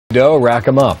Rack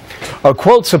 'em up. A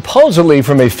quote supposedly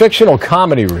from a fictional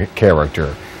comedy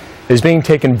character is being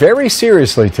taken very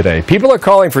seriously today. People are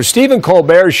calling for Stephen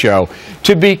Colbert's show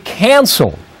to be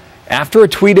canceled after a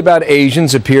tweet about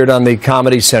Asians appeared on the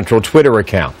Comedy Central Twitter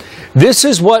account. This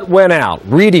is what went out.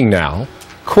 Reading now,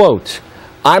 quote,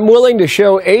 "I'm willing to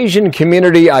show Asian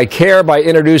community I care by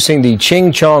introducing the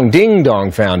Ching Chong Ding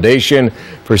Dong Foundation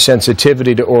for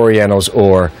sensitivity to Orientals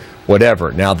or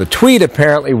whatever." Now, the tweet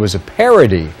apparently was a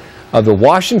parody of the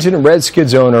Washington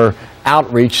Redskins owner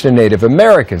outreach to Native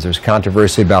Americans. There's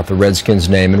controversy about the Redskins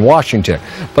name in Washington,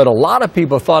 but a lot of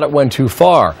people thought it went too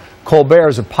far. Colbert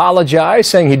has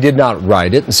apologized, saying he did not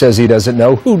write it, and says he doesn't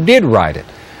know who did write it.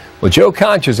 Well, Joe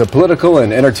Concha is a political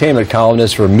and entertainment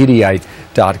columnist for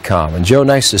Mediaite.com. And Joe,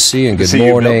 nice to see you, and good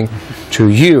morning to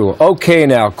you. Okay,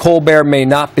 now, Colbert may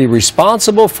not be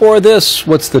responsible for this.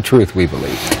 What's the truth, we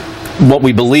believe? What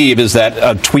we believe is that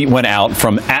a tweet went out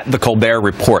from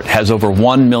 @TheColbertReport, has over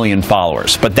 1 million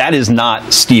followers, but that is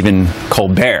not Stephen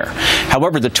Colbert.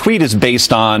 However, the tweet is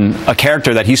based on a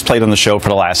character that he's played on the show for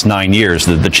the last 9 years,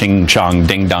 the Ching Chong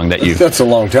Ding Dong that you... That's a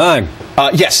long time.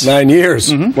 Yes. 9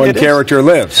 years. One character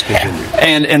lives.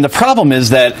 And the problem is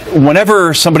that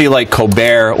whenever somebody like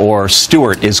Colbert or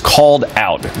Stewart is called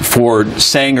out for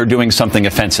saying or doing something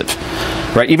offensive,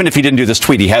 right? Even if he didn't do this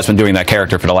tweet, he has been doing that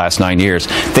character for the last 9 years.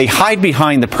 They hide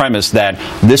behind the premise that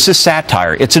this is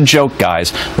satire. It's a joke,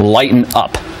 guys. Lighten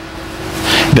up,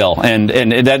 Bill. And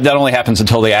that only happens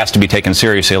until they ask to be taken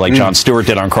seriously, like Jon Stewart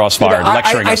did on Crossfire,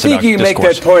 lecturing us about discourse. I think you make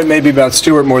that point maybe about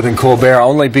Stewart more than Colbert,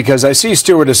 only because I see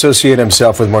Stewart associate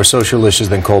himself with more social issues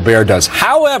than Colbert does.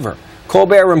 However,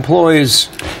 Colbert employs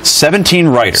 17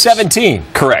 writers. 17.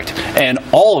 Correct. And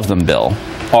all of them, Bill,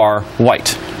 are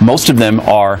white. Most of them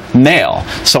are male.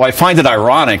 So I find it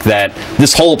ironic that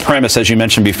this whole premise, as you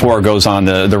mentioned before, goes on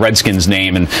the Redskins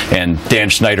name, and Dan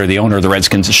Snyder, the owner of the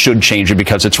Redskins, should change it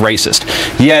because it's racist.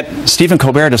 Yet Stephen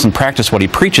Colbert doesn't practice what he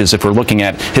preaches if we're looking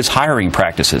at his hiring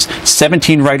practices.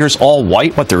 17 writers, all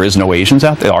white. What, there is no Asians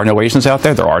out there? There are no Asians out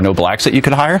there. There are no blacks that you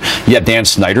could hire. Yet Dan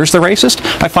Snyder's the racist?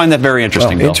 I find that very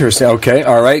interesting, Bill. Interesting. Okay.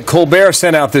 All right. Colbert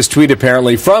sent out this tweet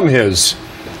apparently from his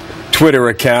Twitter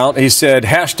account. He said,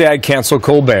 #cancel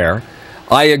Colbert.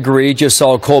 I agree. Just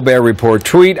saw a Colbert Report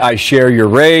tweet. I share your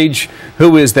rage.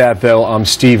 Who is that, though? I'm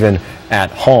Stephen at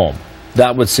home.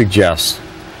 That would suggest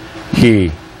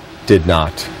he did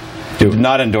not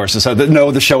not endorse this. So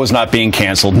no, the show is not being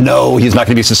canceled. No, he's not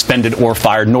going to be suspended or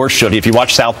fired, nor should he. If you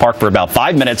watch South Park for about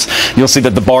 5 minutes, you'll see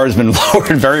that the bar has been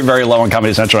lowered very, very low on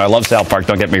Comedy Central. I love South Park,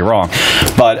 don't get me wrong.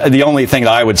 But the only thing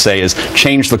that I would say is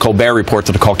change the Colbert Report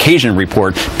to the Caucasian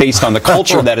Report based on the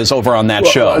culture that is over on that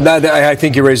show. I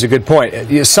think you raise a good point.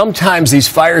 Sometimes these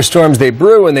firestorms, they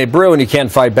brew, and you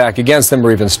can't fight back against them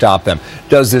or even stop them.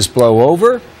 Does this blow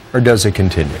over? Or does it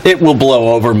continue? It will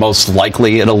blow over, most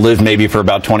likely. It'll live maybe for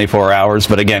about 24 hours.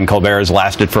 But again, Colbert has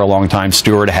lasted for a long time.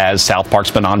 Stewart has. South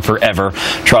Park's been on forever.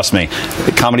 Trust me.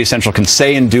 Comedy Central can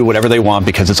say and do whatever they want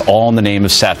because it's all in the name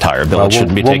of satire. Bill, it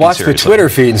shouldn't be taken seriously. We'll watch the Twitter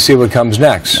feed and see what comes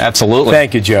next. Absolutely.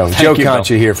 Thank you, Joe. Joe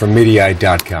Concha here from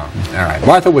Mediaite.com. All right.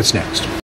 Martha, what's next?